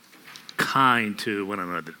kind to one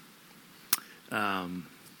another.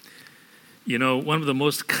 One of the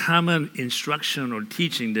most common instruction or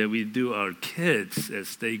teaching that we do our kids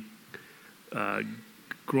as they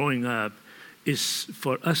growing up is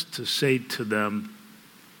for us to say to them,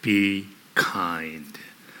 be kind.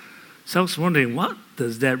 So I was wondering, what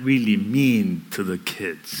does that really mean to the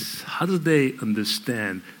kids? How do they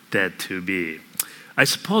understand that to be? I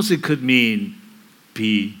suppose it could mean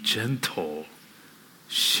be gentle,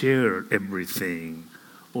 share everything,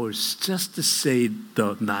 or just to say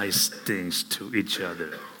the nice things to each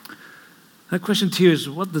other. My question to you is,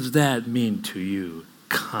 what does that mean to you,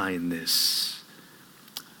 kindness?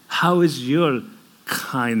 How is your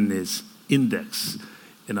kindness index?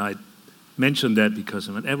 And I mention that because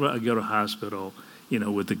whenever I go to hospital,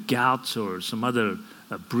 with the gouts or some other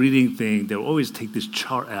breathing thing, they'll always take this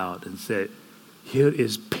chart out and say, here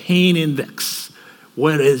is pain index.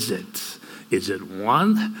 Where is it? Is it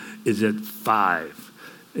 1? Is it 5?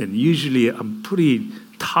 And usually I'm pretty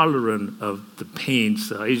tolerant of the pain,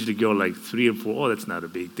 so I usually go like 3 or 4. Oh, that's not a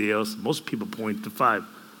big deal. So most people point to 5.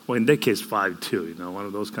 Well, in that case, 5 too. One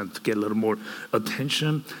of those kinds to get a little more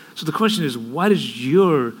attention. So the question is, what is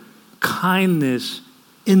your kindness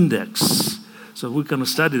index? So we're going to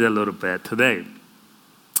study that a little bit today.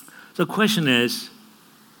 So the question is,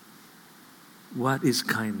 what is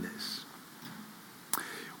kindness?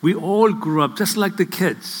 We all grew up just like the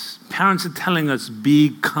kids. Parents are telling us,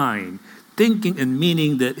 be kind, thinking and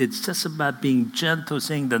meaning that it's just about being gentle,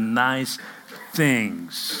 saying the nice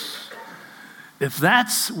things. If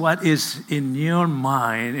that's what is in your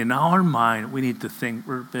mind, in our mind, we need to think a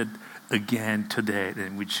little bit again today,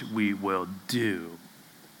 and which we will do.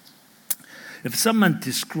 If someone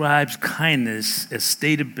describes kindness as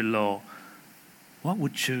stated below, what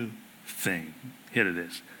would you think? Here it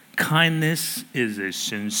is. Kindness is a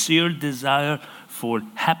sincere desire for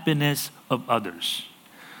happiness of others.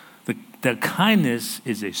 The kindness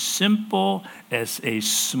is as simple as a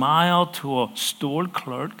smile to a store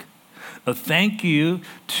clerk, a thank you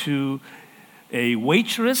to a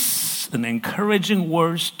waitress, an encouraging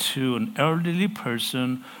words to an elderly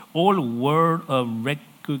person, or a word of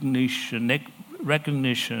recognition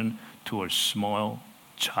to a small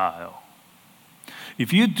child.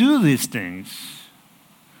 If you do these things,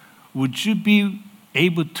 would you be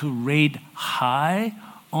able to rate high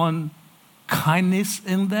on kindness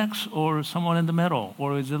index or someone in the middle,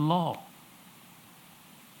 or is it low?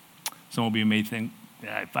 Some of you may think,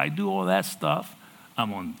 yeah, if I do all that stuff,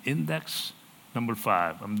 I'm on index number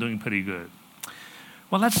 5. I'm doing pretty good.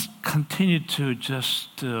 Well, let's continue to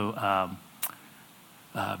just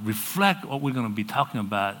reflect what we're going to be talking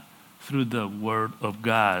about through the Word of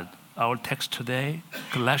God. Our text today,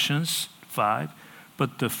 Galatians 5,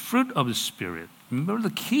 but the fruit of the Spirit. Remember the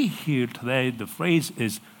key here today, the phrase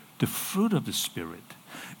is the fruit of the Spirit.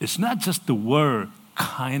 It's not just the word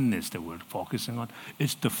kindness that we're focusing on.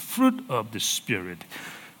 It's the fruit of the Spirit.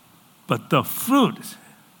 But the fruit,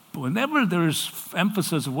 whenever there is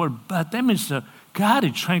emphasis of word, but that means God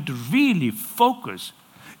is trying to really focus.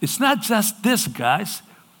 It's not just this, guys,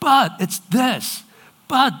 but it's this.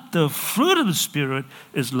 But the fruit of the Spirit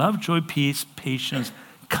is love, joy, peace, patience,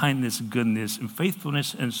 kindness, goodness, and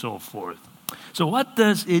faithfulness, and so forth. So what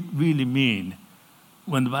does it really mean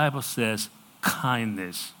when the Bible says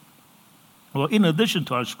kindness? Well, in addition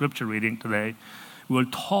to our scripture reading today, we're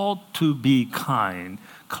taught to be kind.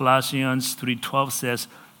 Colossians 3:12 says,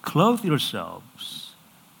 clothe yourselves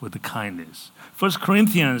with the kindness. 1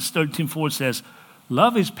 Corinthians 13:4 says,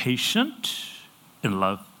 love is patient and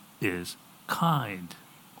love is kind.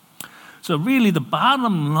 So really the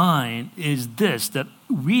bottom line is this, that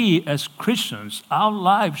we as Christians, our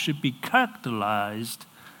lives should be characterized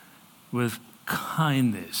with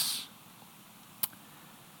kindness.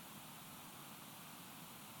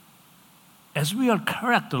 As we are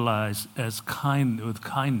characterized as with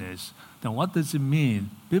kindness, then what does it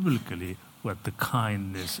mean biblically what the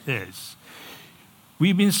kindness is?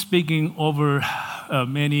 We've been speaking over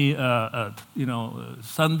many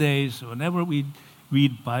Sundays, whenever we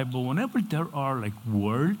read Bible, whenever there are like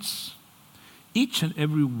words, each and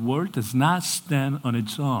every word does not stand on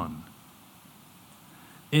its own.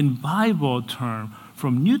 In Bible term,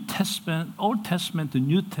 from New Testament, Old Testament to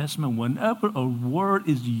New Testament, whenever a word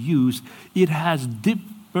is used, it has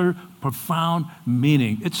deeper, profound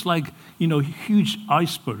meaning. It's like, a huge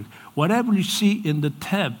iceberg. Whatever you see in the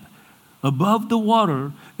tip above the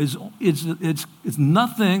water is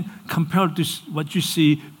nothing compared to what you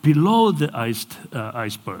see below the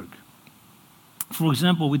iceberg. For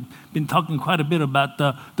example, we've been talking quite a bit about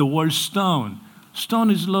the word stone.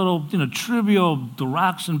 Stone is little, trivial, the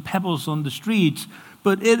rocks and pebbles on the streets.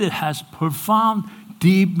 but it has profound,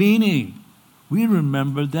 deep meaning. We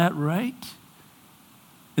remember that, right?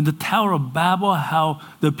 In the Tower of Babel, how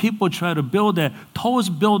the people try to build that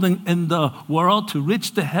tallest building in the world to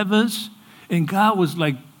reach the heavens. And God was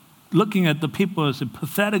like looking at the people and said,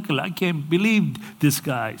 pathetically, I can't believe these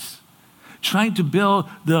guys. Trying to build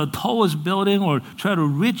the tallest building or try to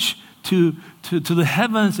reach to the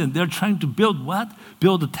heavens, and they're trying to build what?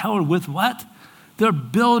 Build a tower with what? They're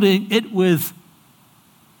building it with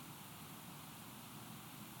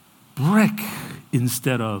brick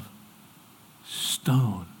instead of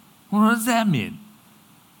stone. What does that mean?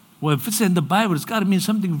 Well, if it's in the Bible, it's got to mean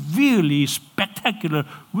something really spectacular.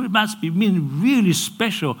 It must mean really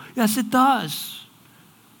special. Yes, it does.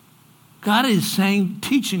 God is saying,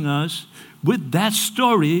 teaching us with that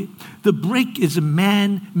story, the brick is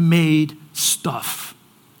man-made stuff.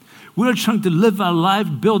 We're trying to live our life,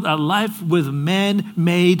 build our life with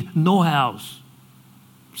man-made know-hows.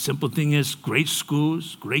 Simple thing is great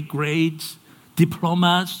schools, great grades,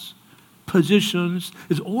 diplomas, positions.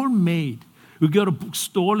 It's all made. You go to a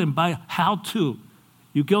bookstore and buy how-to.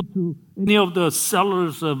 You go to any of the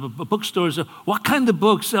sellers of bookstores, what kind of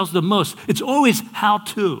book sells the most? It's always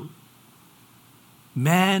how-to.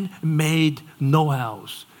 Man-made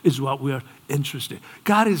know-hows is what we are interested in.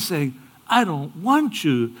 God is saying, I don't want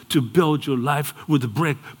you to build your life with a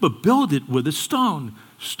brick, but build it with a stone.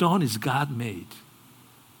 Stone is God-made.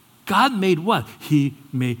 God made what? He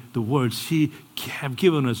made the words. He have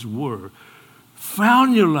given us word.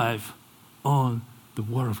 Found your life on the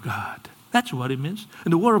Word of God. That's what it means.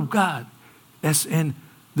 And the Word of God, as in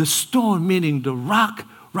the stone, meaning the rock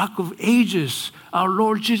of ages. Our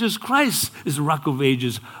Lord Jesus Christ is the rock of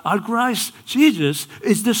ages. Our Christ Jesus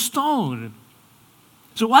is the stone.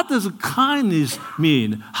 So what does kindness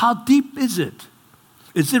mean? How deep is it?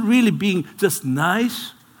 Is it really being just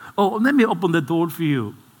nice? Oh, let me open the door for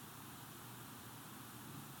you.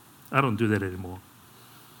 I don't do that anymore.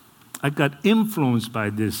 I got influenced by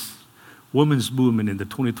this women's movement in the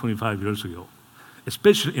 25 years ago,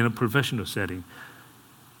 especially in a professional setting.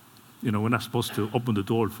 You know, we're not supposed to open the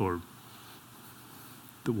door for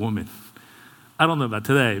the woman. I don't know about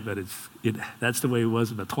today, but that's the way it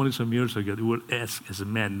was about 20-some years ago. They would ask as a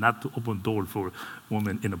man not to open the door for a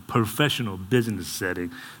woman in a professional business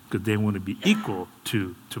setting because they want to be equal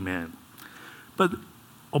to men. But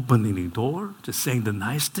opening the door, just saying the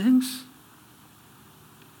nice things,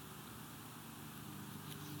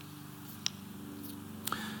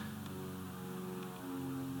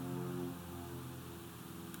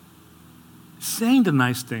 saying the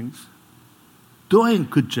nice things, doing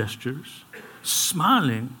good gestures,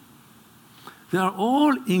 smiling, they are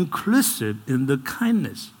all inclusive in the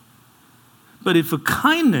kindness. But if a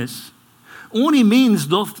kindness only means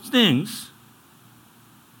those things,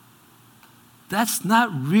 that's not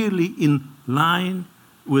really in line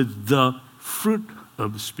with the fruit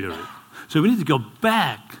of the Spirit. So we need to go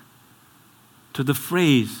back to the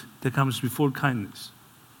phrase that comes before kindness.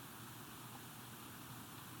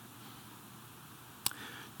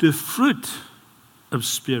 The fruit of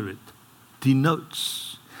Spirit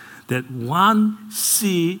denotes that one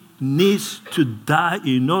seed needs to die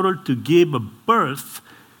in order to give a birth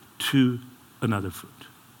to another fruit.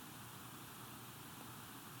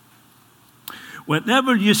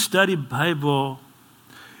 Whenever you study Bible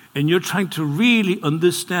and you're trying to really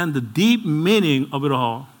understand the deep meaning of it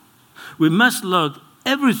all, we must look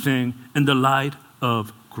everything in the light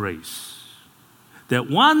of grace. That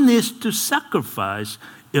one needs to sacrifice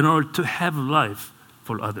in order to have life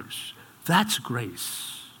for others. That's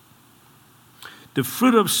grace. The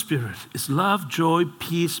fruit of Spirit is love, joy,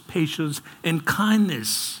 peace, patience, and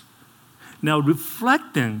kindness. Now,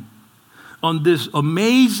 reflecting on this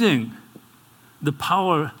amazing, the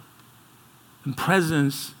power and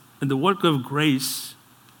presence and the work of grace,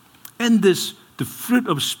 and the fruit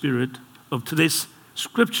of Spirit of today's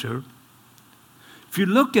scripture, if you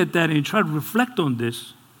look at that and you try to reflect on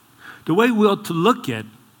this, the way we ought to look at,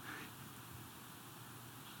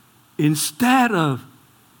 instead of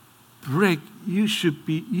brick, you should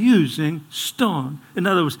be using stone. In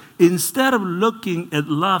other words, instead of looking at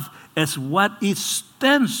love as what it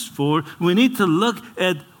stands for, we need to look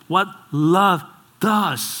at what love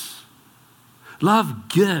does. Love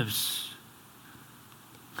gives.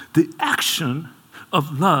 The action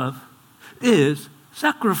of love is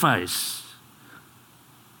sacrifice.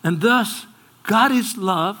 And thus, God is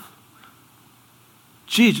love.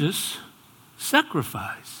 Jesus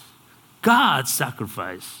sacrificed. God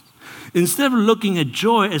sacrificed. Instead of looking at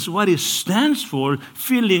joy as what it stands for,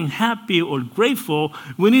 feeling happy or grateful,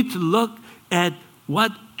 we need to look at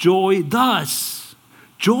what joy does.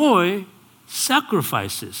 Joy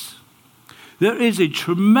sacrifices. There is a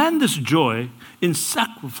tremendous joy in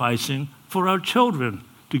sacrificing for our children,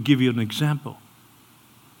 to give you an example.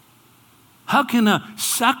 How can a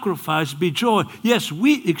sacrifice be joy? Yes,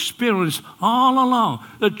 we experience all along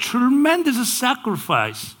a tremendous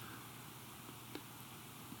sacrifice.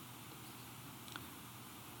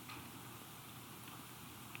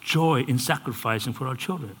 Joy in sacrificing for our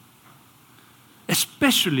children,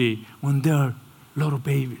 especially when they're little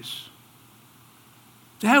babies.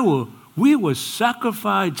 We will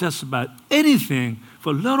sacrifice just about anything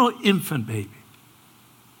for little infant baby.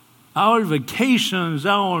 Our vacations,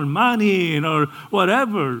 our money, and our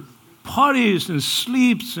whatever, parties and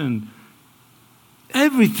sleeps and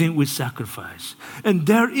everything we sacrifice. And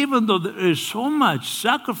there, even though there is so much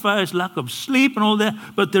sacrifice, lack of sleep and all that,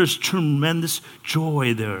 but there's tremendous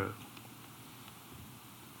joy there.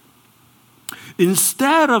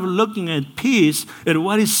 Instead of looking at peace and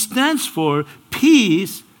what it stands for,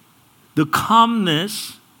 peace, the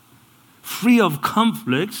calmness, free of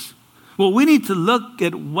conflicts, well, we need to look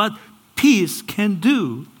at what peace can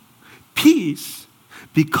do. Peace,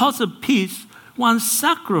 because of peace, one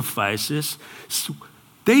sacrifices.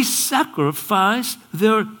 They sacrifice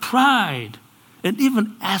their pride and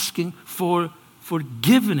even asking for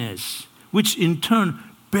forgiveness, which in turn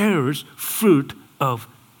bears fruit of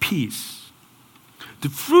peace. The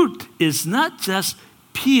fruit is not just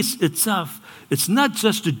peace itself. It's not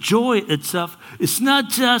just the joy itself. It's not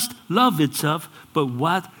just love itself, but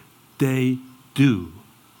what they do.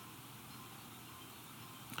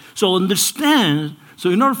 So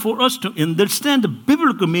in order for us to understand the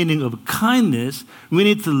biblical meaning of kindness, we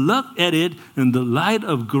need to look at it in the light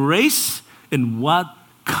of grace and what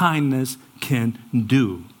kindness can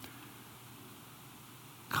do.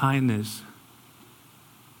 Kindness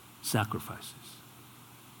sacrifices.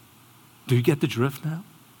 Do you get the drift now?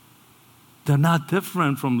 They're not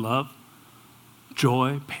different from love,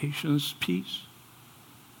 joy, patience, peace.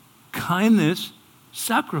 Kindness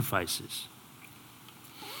sacrifices.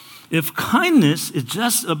 If kindness is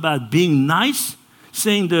just about being nice,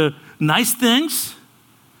 saying the nice things,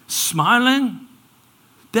 smiling,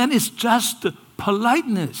 then it's just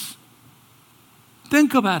politeness.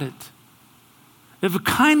 Think about it. If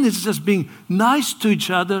kindness is just being nice to each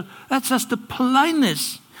other, that's just the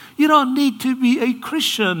politeness. You don't need to be a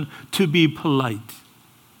Christian to be polite.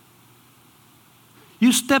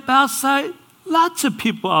 You step outside, lots of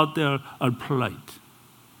people out there are polite.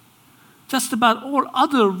 Just about all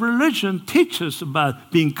other religion teaches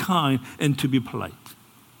about being kind and to be polite.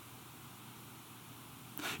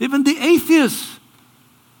 Even the atheists,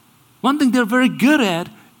 one thing they're very good at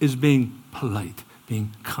is being polite,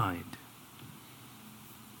 being kind.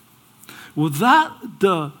 Without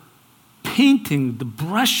the painting, the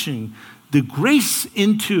brushing, the grace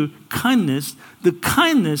into kindness, the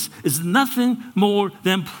kindness is nothing more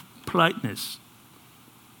than politeness.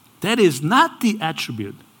 That is not the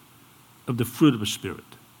attribute of the fruit of the Spirit.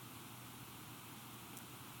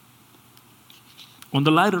 On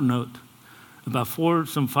the lighter note, about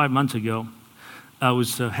 5 months ago, I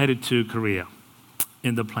was headed to Korea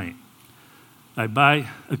in the plane. I buy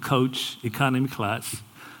a coach economy class,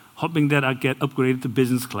 hoping that I get upgraded to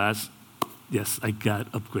business class. Yes, I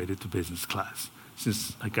got upgraded to business class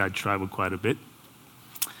since I got to travel quite a bit.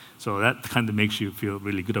 So that kind of makes you feel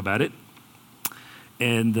really good about it.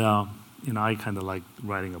 And I kind of like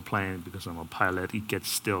riding a plane because I'm a pilot. It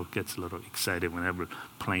still gets a little excited whenever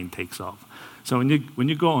plane takes off. So when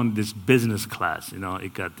you go on this business class,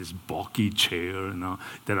 it got this bulky chair.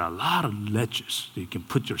 There are a lot of ledges. You can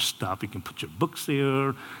put your stuff. You can put your books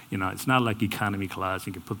there. It's not like economy class.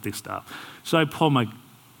 You can put this stuff. So I pull my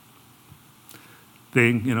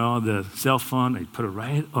thing, the cell phone. I put it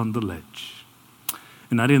right on the ledge,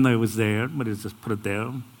 and I didn't know it was there, but I just put it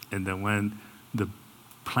there. And then when the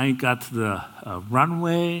plane got to the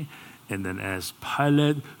runway, and then as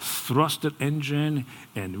pilot thrusted engine,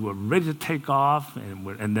 and we're ready to take off,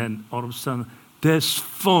 and then all of a sudden, this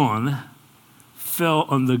phone fell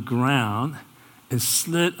on the ground and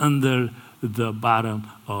slid under the bottom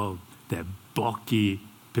of that bulky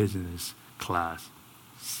business class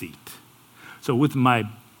seat. So with my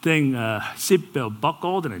seatbelt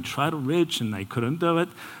buckled, and I tried to reach, and I couldn't do it,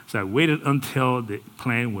 so I waited until the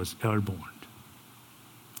plane was airborne.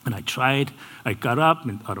 And I got up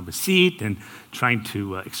and out of a seat and trying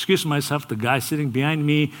to excuse myself. The guy sitting behind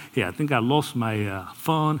me, hey, I think I lost my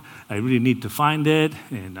phone. I really need to find it.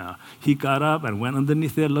 And he got up and went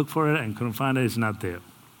underneath there, looked for it, and couldn't find it. It's not there.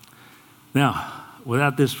 Now,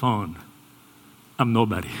 without this phone, I'm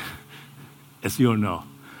nobody, as you all know.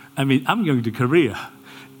 I'm going to Korea.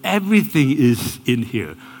 Everything is in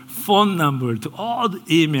here. phone number to all the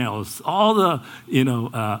emails, all the,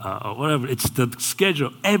 whatever. It's the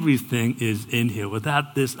schedule. Everything is in here.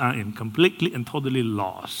 Without this, I am completely and totally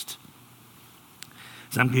lost.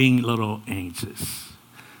 So I'm getting a little anxious.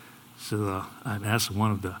 So I asked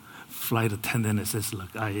one of the flight attendants, I says,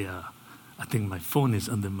 look, I think my phone is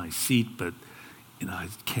under my seat, but, I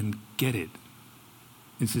can't get it.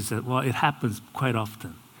 And she said, well, it happens quite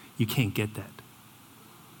often. You can't get that.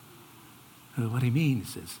 What do you mean? He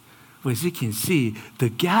says, well, as you can see, the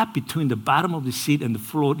gap between the bottom of the seat and the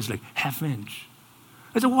floor is like half inch.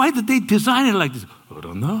 I said, why did they design it like this? I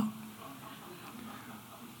don't know.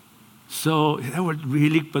 So they were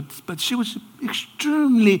really, but she was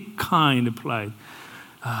extremely kind, replied.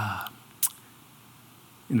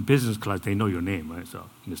 In the business class, they know your name, right? So,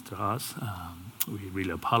 Mr. Haas, we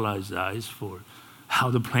really apologize for how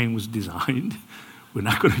the plane was designed. We're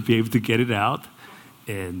not going to be able to get it out.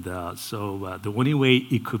 And so the only way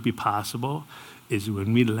it could be possible is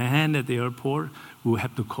when we land at the airport, we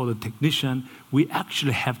have to call the technician. We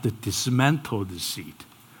actually have to dismantle the seat.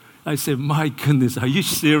 I said, my goodness, are you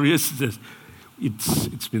serious?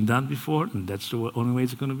 It's been done before, and that's the only way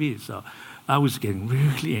it's going to be. So I was getting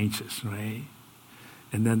really anxious, right?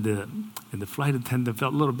 And then the flight attendant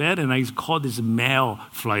felt a little bad, and I called this male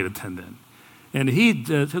flight attendant. And he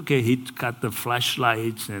got the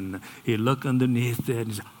flashlights, and he looked underneath it, and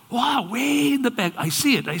he said, wow, way in the back, I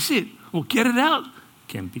see it. Well, get it out.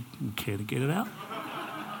 Can't get it out.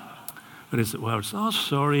 But I said, well, I'm so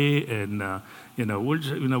sorry, and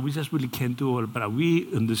we just really can't do it, but we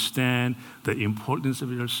understand the importance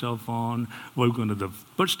of your cell phone. The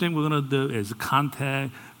first thing we're gonna do is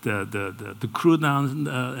contact the crew down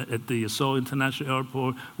at the Seoul International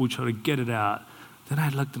Airport. We'll try to get it out. Then I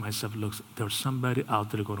looked at myself, there's somebody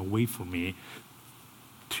out there going to wait for me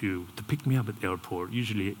to pick me up at the airport.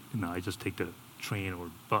 Usually, I just take the train or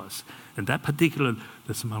bus. And that particular,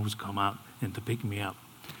 someone was come out and to pick me up.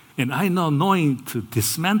 And I know, knowing to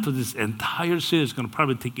dismantle this entire city is going to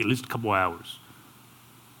probably take at least a couple hours.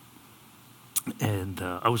 And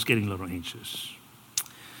I was getting a little anxious.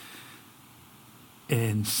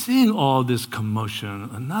 And seeing all this commotion,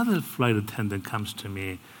 another flight attendant comes to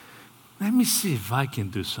me. Let me see if I can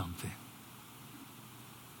do something.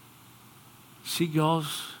 She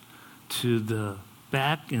goes to the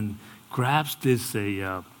back and grabs this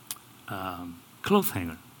clothes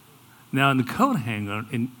hanger. Now, in the coat hanger,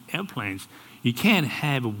 in airplanes, you can't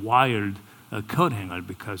have a wired coat hanger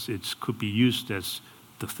because it could be used as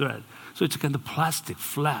the thread. So it's kind of plastic,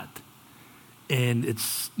 flat. And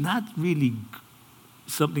it's not really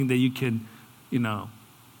something that you can,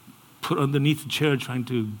 put underneath the chair trying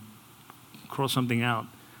to cross something out.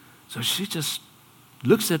 So she just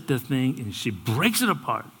looks at the thing and she breaks it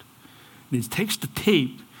apart. And takes the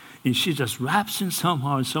tape and she just wraps in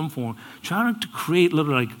somehow, in some form, trying to create a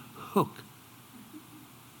little hook.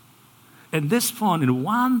 And this phone, in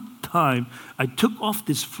one time, I took off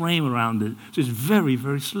this frame around it, so it's very,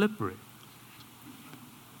 very slippery.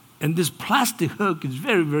 And this plastic hook is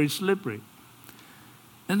very, very slippery.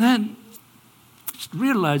 And then,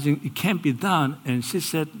 realizing it can't be done, and she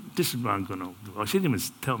said, this is what I'm going to do. She didn't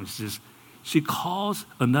even tell me. She calls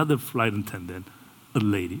another flight attendant, a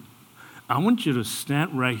lady. I want you to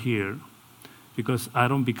stand right here because I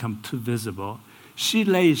don't become too visible. She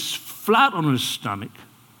lays flat on her stomach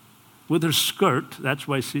with her skirt. That's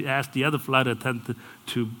why she asked the other flight attendant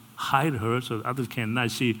to hide her so others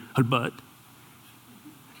cannot see her butt.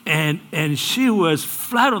 And she was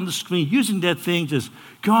flat on the screen using that thing, just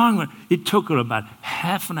going on. It took her about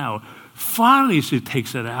half an hour. Finally, she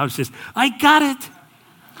takes it out and says, I got it.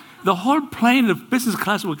 The whole plane of business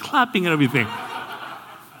class were clapping and everything.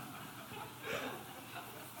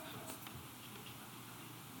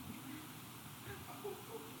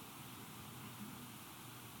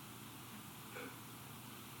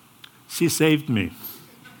 She saved me.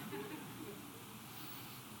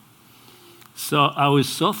 So I was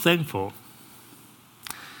so thankful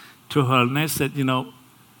to her, and I said,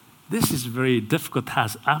 this is a very difficult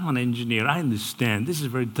task. I'm an engineer. I understand. This is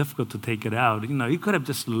very difficult to take it out. You could have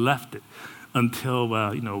just left it until,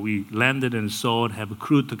 we landed in Seoul and have a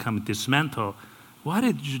crew to come and dismantle. Why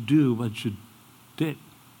did you do what you did?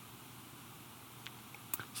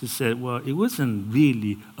 She said, well, it wasn't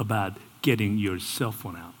really about getting your cell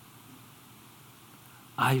phone out.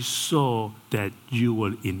 I saw that you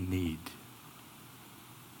were in need.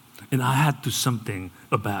 And I had to do something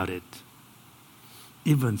about it.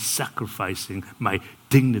 Even sacrificing my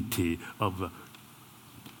dignity of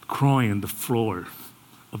crawling on the floor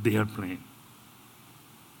of the airplane.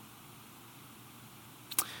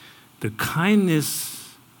 The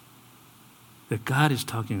kindness that God is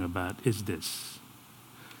talking about is this.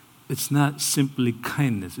 It's not simply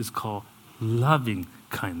kindness, it's called loving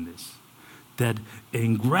kindness that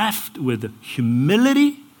engraft with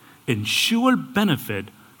humility and sure benefit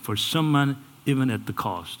for someone even at the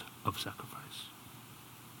cost of sacrifice.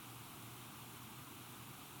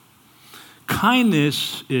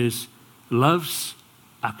 Kindness is love's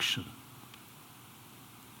action.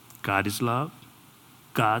 God is love.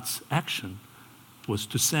 God's action was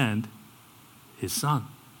to send his son.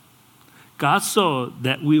 God saw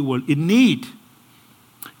that we were in need.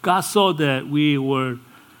 God saw that we were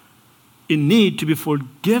in need to be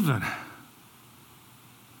forgiven.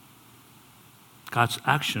 God's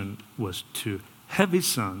action was to have his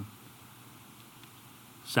son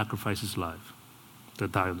sacrifice his life to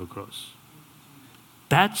die on the cross.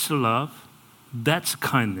 That's love. That's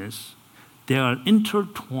kindness. They are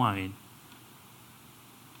intertwined,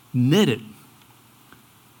 knitted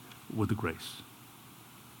with grace.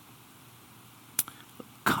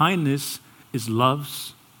 Kindness is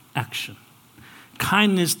love's action.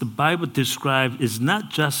 Kindness, the Bible describes, is not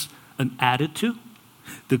just an attitude.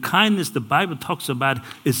 The kindness the Bible talks about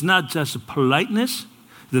is not just politeness.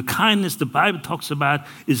 The kindness the Bible talks about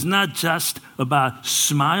is not just about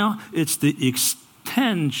smile. It's the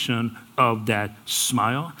extension of that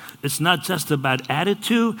smile. It's not just about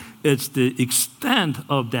attitude. It's the extent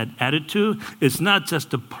of that attitude. It's not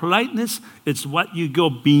just the politeness. It's what you go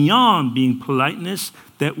beyond being politeness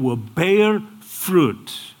that will bear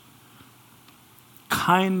fruit.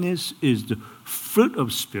 Kindness is the fruit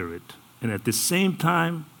of Spirit, and at the same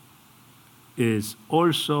time is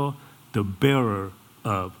also the bearer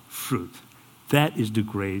of fruit. That is the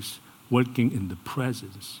grace working in the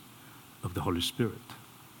presence of the Holy Spirit.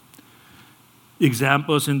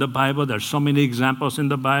 Examples in the Bible, there are so many examples in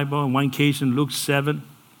the Bible. In one case in Luke 7,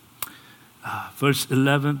 verse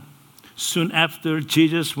 11, soon after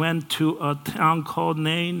Jesus went to a town called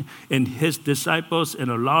Nain, and his disciples and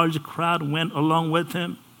a large crowd went along with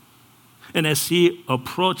him. And as he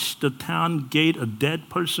approached the town gate, a dead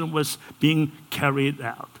person was being carried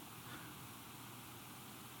out.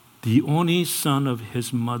 The only son of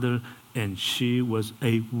his mother, and she was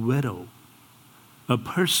a widow. A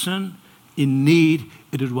person in need,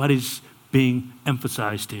 it is what is being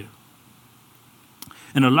emphasized here.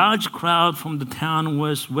 And a large crowd from the town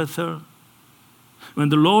was with her. When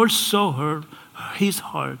the Lord saw her, his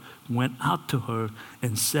heart went out to her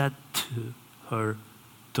and said to her,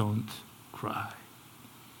 "Don't cry."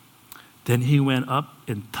 Then he went up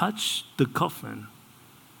and touched the coffin,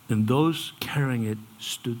 and those carrying it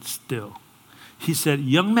stood still. He said,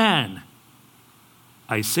 "Young man,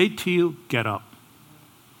 I say to you, get up."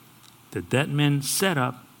 The dead man sat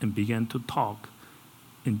up and began to talk,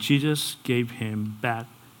 and Jesus gave him back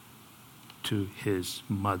to his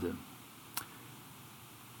mother.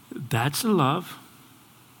 That's love.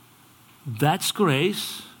 That's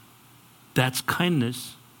grace. That's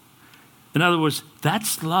kindness. In other words,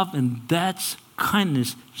 that's love and that's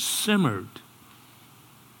kindness simmered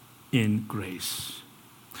in grace.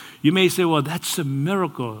 You may say, well, that's a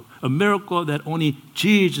miracle that only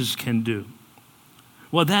Jesus can do.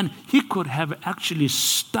 Well, then he could have actually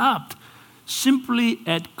stopped simply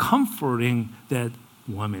at comforting that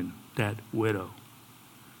woman, that widow.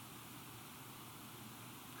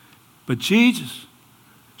 But Jesus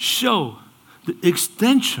showed the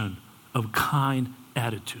extension of kind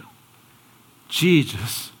attitude.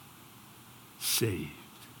 Jesus saved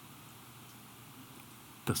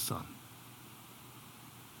the son.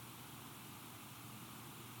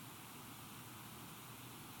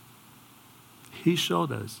 He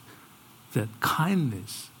showed us that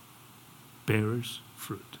kindness bears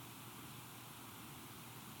fruit.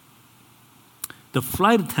 The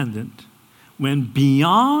flight attendant went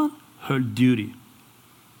beyond her duty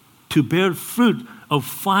to bear fruit of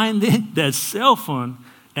finding that cell phone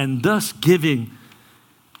and thus giving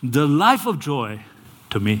the life of joy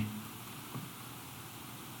to me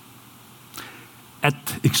at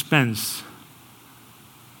the expense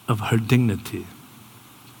of her dignity,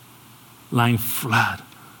 lying flat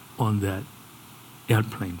on that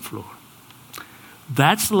airplane floor.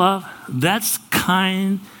 That's love. That's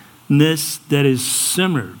kindness that is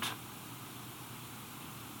simmered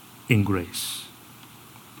in grace.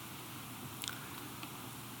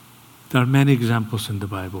 There are many examples in the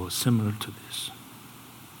Bible similar to this.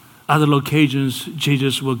 Other occasions,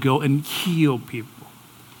 Jesus will go and heal people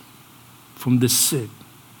from the sick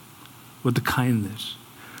with the kindness.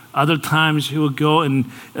 Other times, he will go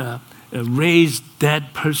and raise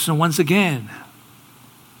that person once again.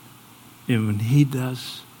 And when he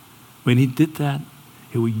did that,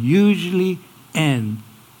 he will usually end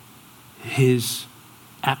his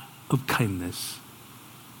act of kindness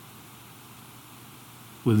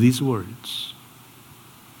with these words.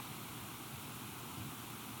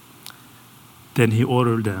 Then he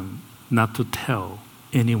ordered them not to tell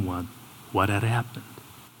anyone what had happened.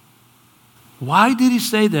 Why did he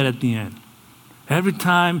say that at the end? Every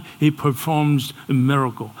time he performs a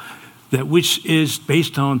miracle, that which is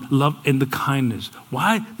based on love and the kindness.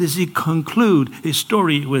 Why does he conclude his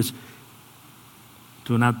story with,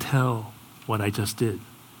 do not tell what I just did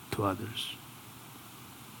to others?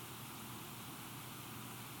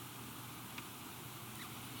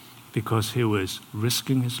 Because he was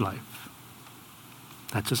risking his life.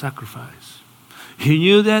 That's a sacrifice. He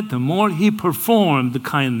knew that the more he performed the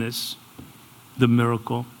kindness, the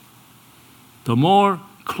miracle, the more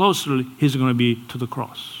closely he's going to be to the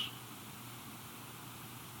cross.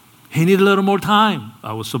 He needed a little more time,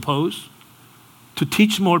 I would suppose, to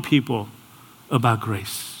teach more people about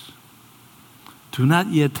grace. Do not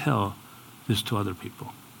yet tell this to other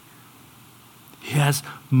people. He has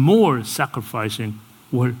more sacrificing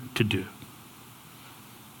work to do.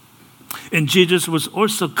 And Jesus was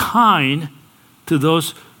also kind to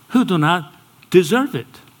those who do not deserve it.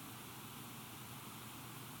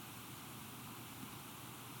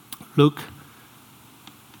 Luke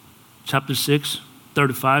chapter 6,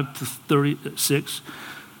 35 to 36.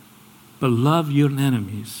 But love your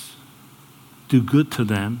enemies, do good to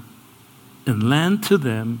them, and lend to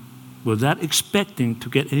them without expecting to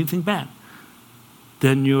get anything back.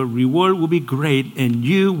 Then your reward will be great, and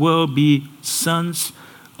you will be sons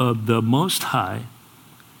of the Most High,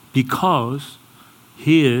 because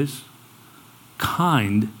He is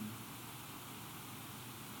kind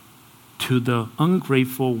to the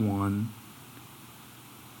ungrateful one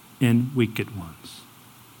and wicked ones.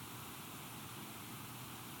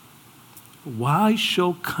 Why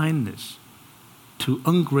show kindness to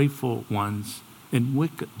ungrateful ones and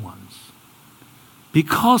wicked ones?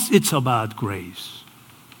 Because it's about grace.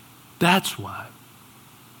 That's why.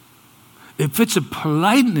 If it's a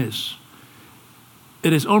politeness,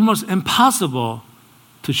 it is almost impossible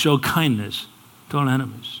to show kindness to our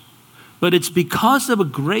enemies. But it's because of a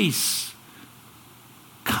grace,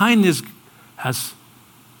 kindness has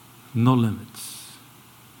no limits.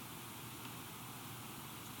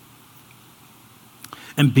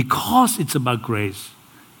 And because it's about grace,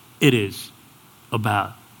 it is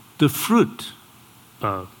about the fruit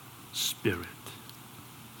of Spirit.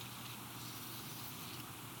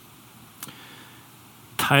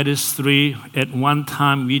 Titus 3, at one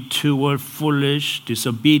time we too were foolish,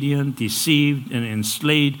 disobedient, deceived, and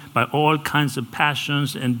enslaved by all kinds of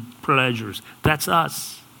passions and pleasures. That's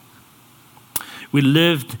us. We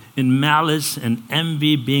lived in malice and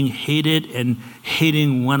envy, being hated and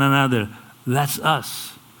hating one another. That's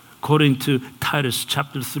us, according to Titus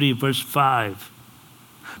chapter 3, verse 5.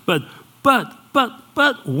 But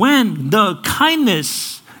when the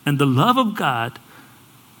kindness and the love of God,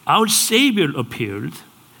 our Savior, appeared,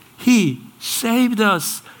 He saved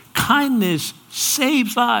us. Kindness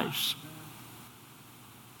saves lives.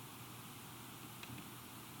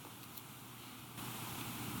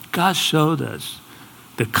 God showed us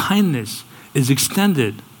that kindness is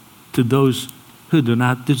extended to those who do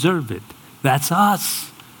not deserve it. That's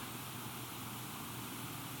us.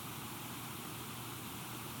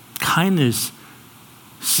 Kindness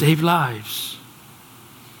saves lives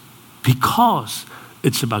because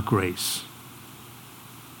it's about grace.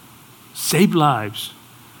 Save lives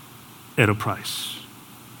at a price.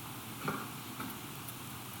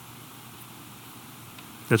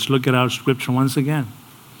 Let's look at our scripture once again.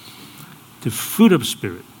 The fruit of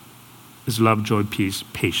Spirit is love, joy, peace,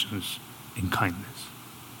 patience, and kindness.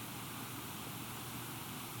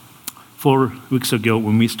 4 weeks ago,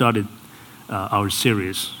 when we started our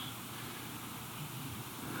series,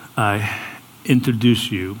 I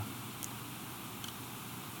introduced you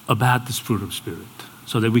about this fruit of Spirit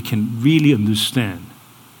so that we can really understand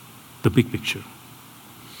the big picture.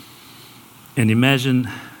 And imagine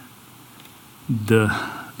the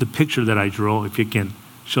picture that I draw, if you can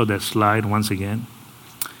show that slide once again.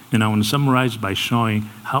 And I want to summarize by showing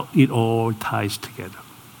how it all ties together.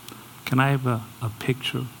 Can I have a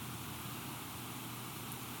picture?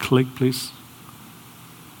 Click, please.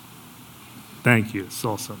 Thank you. It's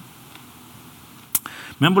awesome.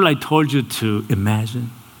 Remember I told you to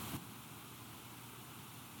imagine?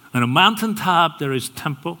 On a mountaintop, there is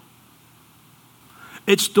temple.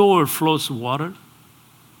 Its door flows water.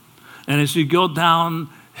 And as you go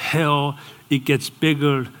downhill, it gets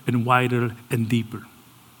bigger and wider and deeper.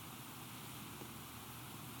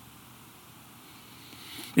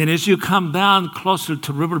 And as you come down closer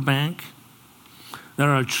to riverbank, there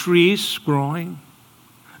are trees growing,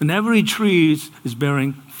 and every tree is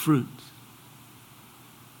bearing fruit.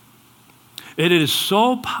 It is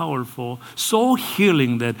so powerful, so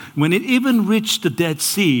healing that when it even reached the dead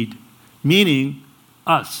seed, meaning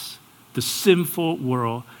us, the sinful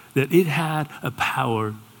world, that it had a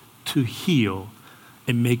power to heal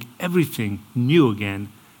and make everything new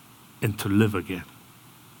again and to live again.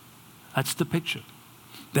 That's the picture.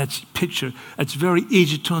 That's picture. That's very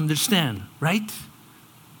easy to understand, right?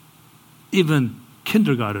 Even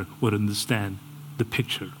kindergarten would understand the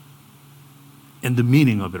picture and the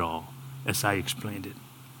meaning of it all as I explained it.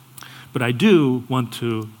 But I do want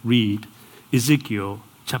to read Ezekiel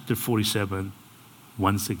chapter 47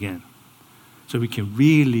 once again so we can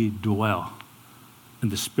really dwell in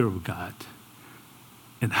the Spirit of God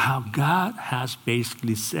and how God has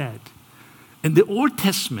basically said in the Old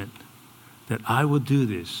Testament that I will do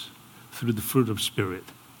this through the fruit of Spirit,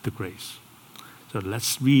 the grace. So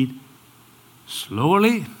let's read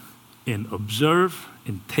slowly and observe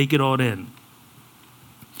and take it all in.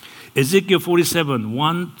 Ezekiel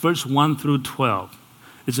 47, verse 1 through 12.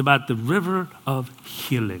 It's about the river of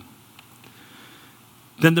healing.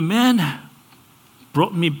 Then the man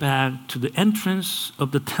brought me back to the entrance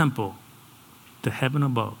of the temple, the heaven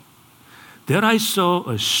above. There I saw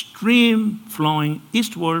a stream flowing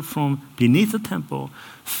eastward from beneath the temple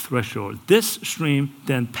threshold. This stream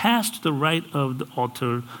then passed to the right of the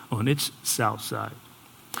altar on its south side.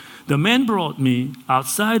 The man brought me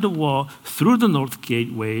outside the wall through the north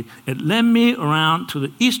gateway and led me around to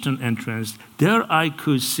the eastern entrance. There I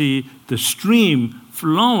could see the stream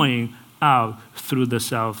flowing out through the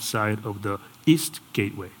south side of the east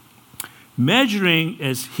gateway. Measuring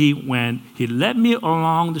as he went, he led me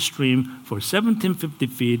along the stream for 1,750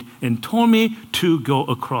 feet and told me to go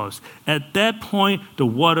across. At that point, the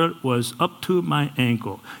water was up to my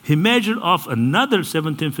ankle. He measured off another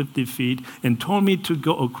 1,750 feet and told me to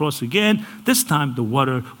go across again. This time, the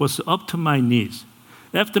water was up to my knees.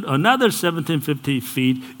 After another 1,750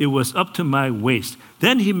 feet, it was up to my waist.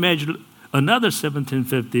 Then he measured another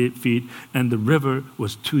 1,750 feet, and the river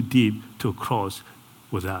was too deep to cross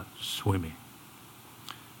without swimming.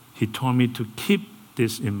 He told me to keep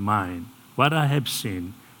this in mind, what I have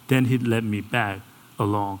seen. Then he led me back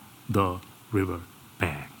along the river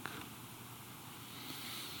bank.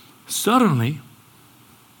 Suddenly,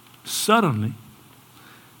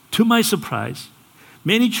 to my surprise,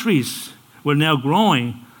 many trees were now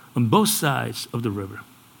growing on both sides of the river.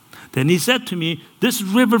 Then he said to me, this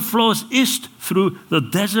river flows east through the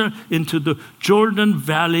desert into the Jordan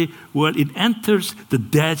Valley where it enters the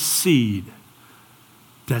Dead Sea.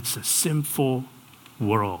 That's a sinful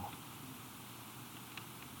world.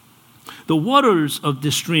 The waters of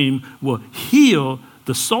this stream will heal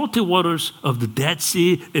the salty waters of the Dead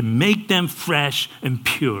Sea and make them fresh and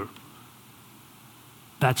pure.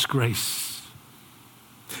 That's grace.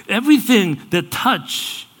 Everything that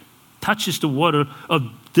touches the water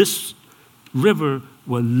of this river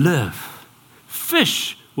will live.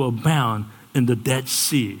 Fish will abound in the Dead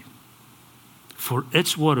Sea, for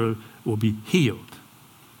its water will be healed.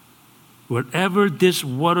 Wherever this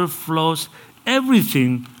water flows,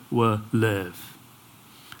 everything will live.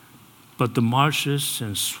 But the marshes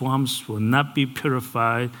and swamps will not be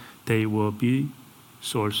purified. They will be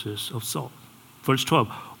sources of salt. Verse 12.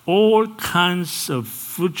 All kinds of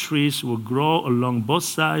fruit trees will grow along both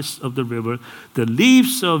sides of the river. The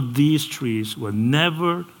leaves of these trees will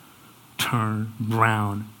never turn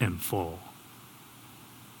brown and fall.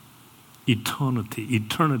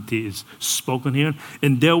 Eternity is spoken here,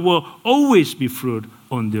 and there will always be fruit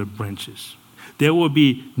on their branches. There will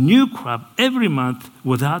be new crop every month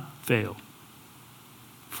without fail,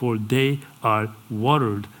 for they are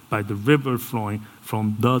watered by the river flowing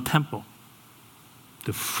from the temple.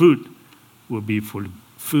 The fruit will be for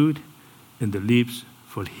food and the leaves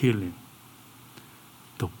for healing.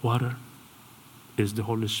 The water is the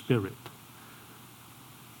Holy Spirit,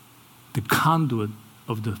 the conduit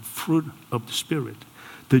of the fruit of the Spirit.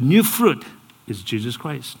 The new fruit is Jesus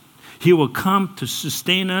Christ. He will come to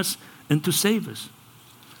sustain us and to save us.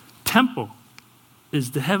 Temple is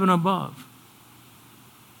the heaven above.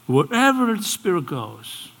 Wherever the Spirit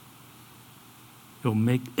goes, He'll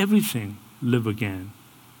make everything live again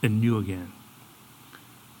and new again.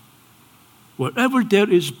 Wherever there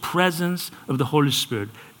is presence of the Holy Spirit,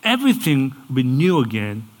 everything will be new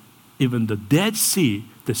again. Even the Dead Sea,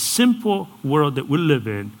 the simple world that we live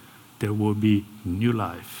in, there will be new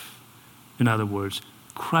life. In other words,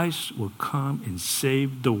 Christ will come and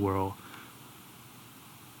save the world,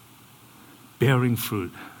 bearing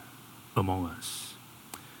fruit among us.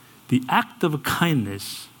 The act of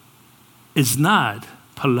kindness is not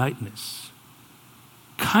politeness.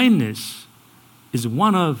 Kindness is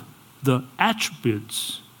one of the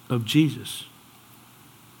attributes of Jesus.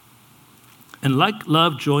 And like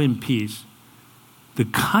love, joy, and peace, the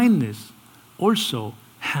kindness also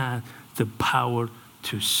has the power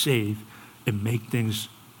to save and make things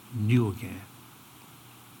new again.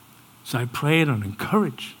 So I pray and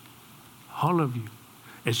encourage all of you,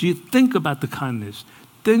 as you think about the kindness,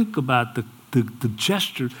 think about the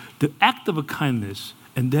gesture, the act of a kindness,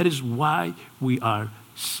 and that is why we are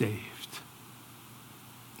saved.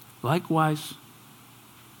 Likewise,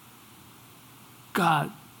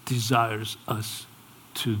 God desires us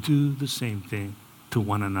to do the same thing to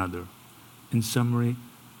one another. In summary,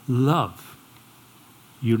 love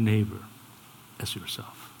your neighbor as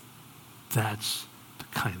yourself. That's the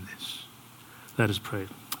kindness. Let us pray.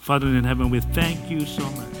 Father in heaven, we thank you so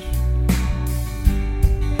much